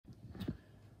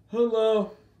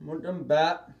Hello, welcome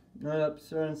back. Another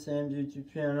episode on Sam's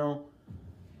YouTube channel.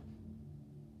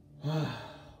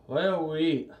 What a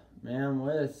week, man.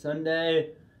 What a Sunday.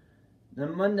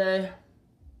 Then Monday,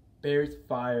 Bears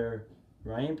fire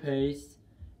Ryan Pace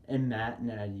and Matt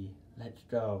Nagy. Let's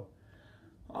go.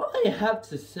 All I have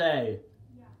to say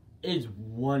is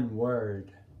one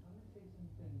word.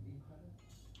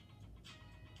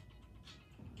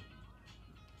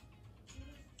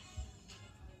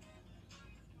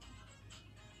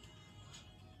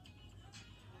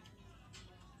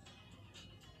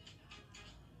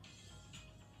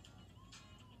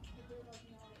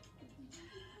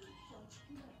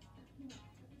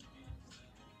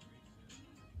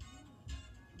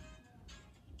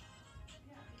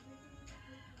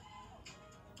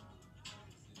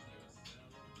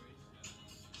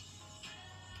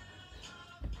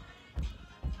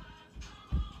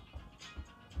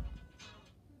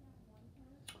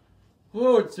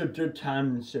 Oh, it's a good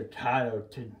time in Chicago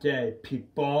today,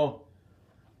 people.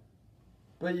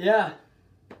 But yeah,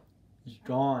 he's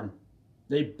gone.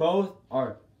 They both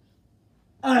are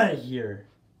out of here.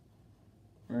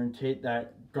 We're gonna take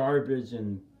that garbage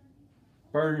and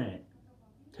burn it.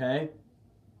 Okay?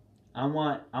 I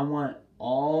want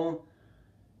all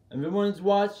everyone's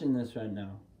watching this right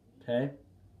now. Okay?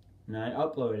 And I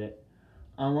upload it.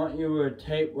 I want you to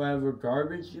take whatever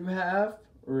garbage you have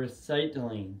or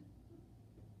recycling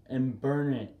and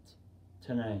burn it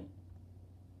tonight.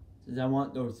 Because I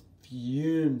want those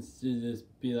fumes to just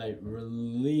be like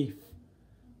relief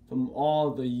from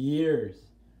all the years.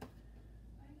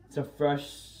 It's a fresh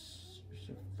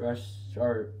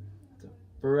start. It's a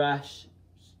fresh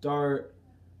start.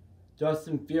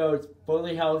 Justin Fields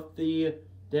fully healthy.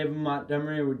 David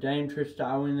Montgomery, we're getting Trish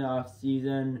Dow in the off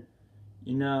season,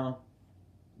 you know,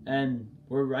 and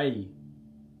we're ready.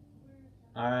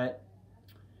 Alright.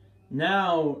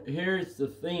 Now, here's the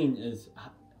thing is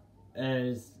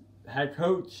head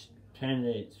coach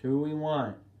candidates, who we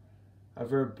want. I've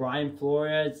heard Brian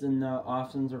Flores and the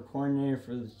offensive coordinator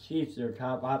for the Chiefs, their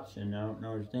top option. I don't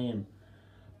know his name.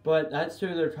 But that's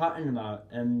who they're talking about.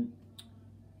 And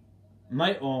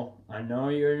Michael, I know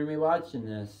you're going to be watching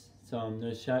this, so I'm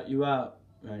going to shout you out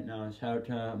right now. Shout out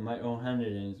to Michael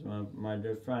Henderson, one of my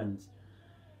good friends.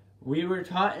 We were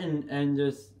talking, and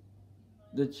just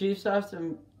the Chiefs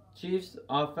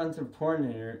offensive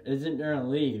coordinator isn't going to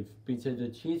leave because the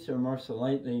Chiefs are most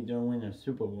likely going to win a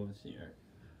Super Bowl this year.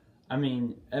 I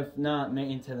mean, if not, make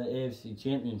it to the AFC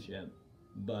Championship.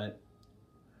 But,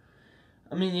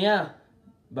 I mean, yeah.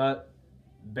 But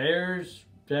Bears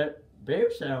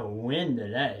will win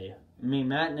today. I mean,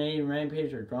 Matt Nagy and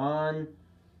Rampage are gone.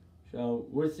 So,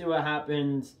 we'll see what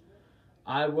happens.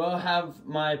 I will have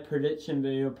my prediction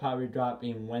video probably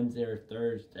dropping Wednesday or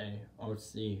Thursday. We'll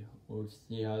see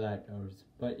how that goes.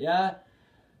 But yeah,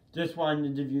 just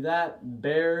wanted to do that.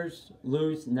 Bears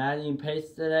lose Nagy and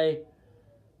Pace today.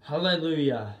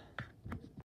 Hallelujah.